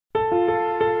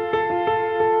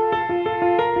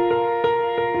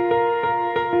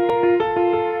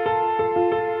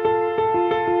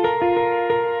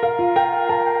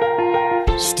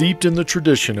Steeped in the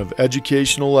tradition of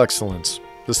educational excellence,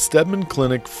 the Steadman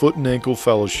Clinic Foot and Ankle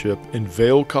Fellowship in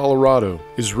Vail, Colorado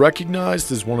is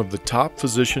recognized as one of the top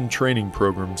physician training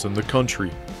programs in the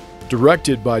country.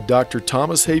 Directed by Dr.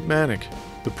 Thomas Haytmanek,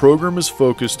 the program is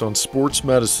focused on sports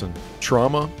medicine,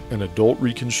 trauma, and adult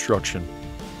reconstruction.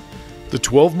 The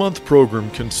 12-month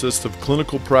program consists of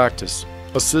clinical practice,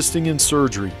 assisting in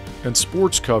surgery, and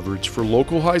sports coverage for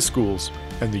local high schools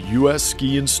and the U.S.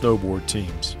 ski and snowboard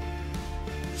teams.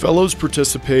 Fellows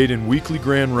participate in weekly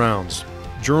grand rounds,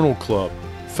 journal club,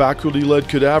 faculty-led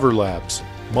cadaver labs,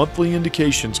 monthly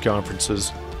indications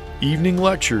conferences, evening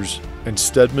lectures, and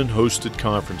Steadman-hosted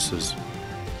conferences.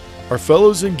 Our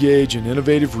fellows engage in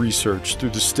innovative research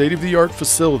through the state-of-the-art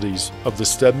facilities of the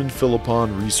Steadman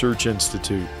Philippon Research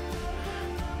Institute.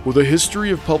 With a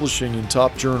history of publishing in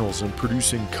top journals and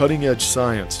producing cutting-edge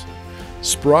science,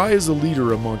 SPRI is a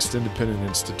leader amongst independent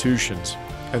institutions,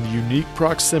 and the unique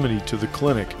proximity to the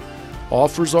clinic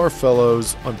offers our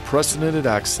fellows unprecedented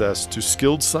access to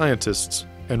skilled scientists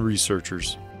and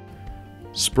researchers.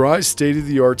 SPRI's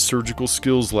state-of-the-art surgical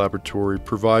skills laboratory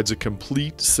provides a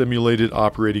complete simulated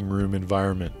operating room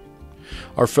environment.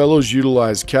 Our fellows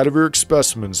utilize cadaveric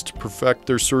specimens to perfect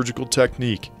their surgical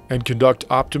technique and conduct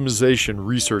optimization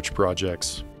research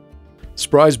projects.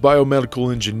 SPRI's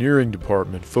biomedical engineering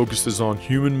department focuses on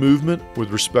human movement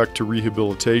with respect to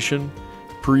rehabilitation,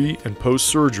 pre- and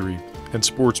post-surgery, and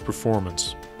sports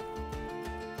performance.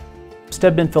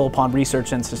 Steadman Philippon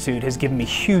Research Institute has given me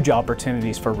huge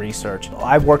opportunities for research.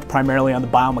 I've worked primarily on the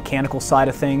biomechanical side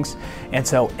of things, and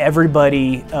so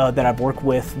everybody that I've worked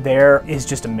with there is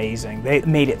just amazing. They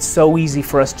made it so easy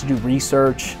for us to do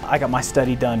research. I got my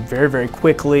study done very, very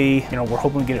quickly. We're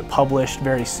hoping to get it published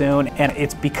very soon, and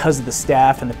it's because of the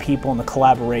staff and the people and the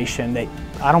collaboration that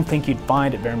I don't think you'd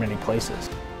find at very many places.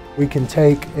 We can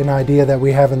take an idea that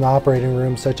we have in the operating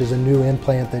room, such as a new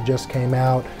implant that just came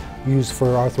out, used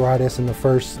for arthritis in the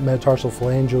first metatarsal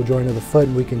phalangeal joint of the foot,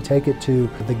 and we can take it to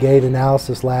the gait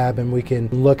analysis lab and we can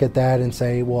look at that and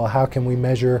say, well, how can we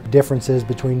measure differences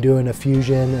between doing a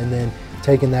fusion and then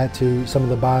taking that to some of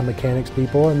the biomechanics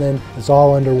people, and then it's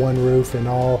all under one roof and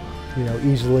all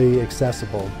easily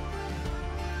accessible.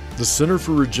 The Center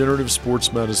for Regenerative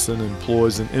Sports Medicine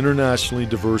employs an internationally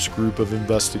diverse group of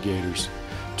investigators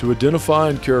to identify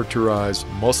and characterize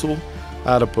muscle,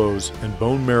 adipose, and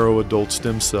bone marrow adult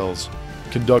stem cells,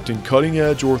 conducting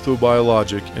cutting-edge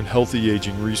orthobiologic and healthy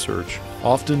aging research,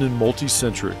 often in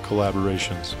multi-centric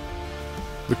collaborations.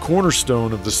 The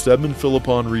cornerstone of the Steadman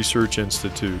Philippon Research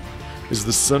Institute is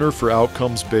the Center for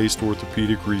Outcomes-Based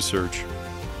Orthopedic Research.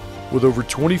 With over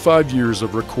 25 years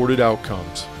of recorded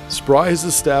outcomes, SPRI has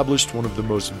established one of the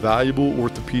most valuable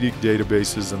orthopedic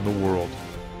databases in the world.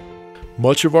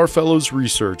 Much of our fellows'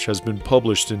 research has been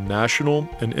published in national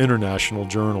and international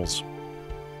journals.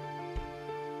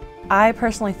 I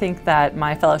personally think that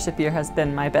my fellowship year has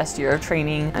been my best year of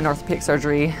training in orthopedic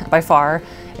surgery by far.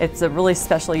 It's a really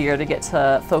special year to get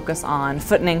to focus on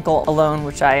foot and ankle alone,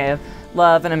 which I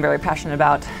love and I'm very passionate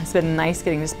about. It's been nice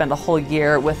getting to spend a whole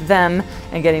year with them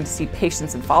and getting to see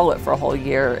patients and follow it for a whole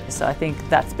year, so I think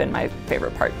that's been my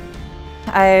favorite part.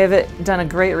 I've done a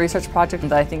great research project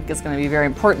that I think is going to be very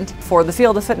important for the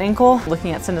field of foot and ankle,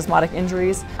 looking at syndesmotic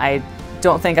injuries. I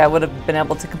don't think I would have been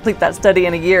able to complete that study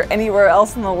in a year anywhere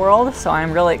else in the world, so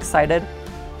I'm really excited.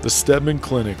 The Steadman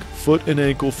Clinic Foot and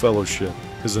Ankle Fellowship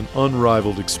is an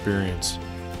unrivaled experience.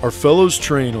 Our fellows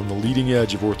train on the leading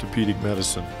edge of orthopedic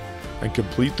medicine and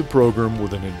complete the program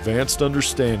with an advanced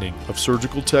understanding of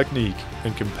surgical technique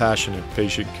and compassionate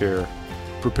patient care,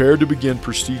 prepared to begin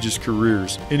prestigious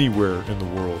careers anywhere in the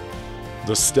world.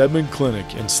 The Steadman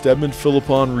Clinic and Steadman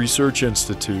Philippon Research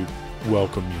Institute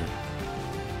welcome you.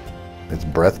 It's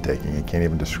breathtaking. You can't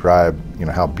even describe,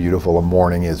 how beautiful a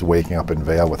morning is waking up in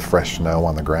Vail with fresh snow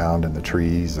on the ground and the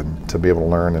trees, and to be able to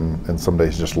learn and some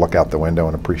days just look out the window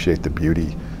and appreciate the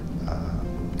beauty.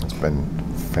 It's been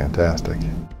fantastic.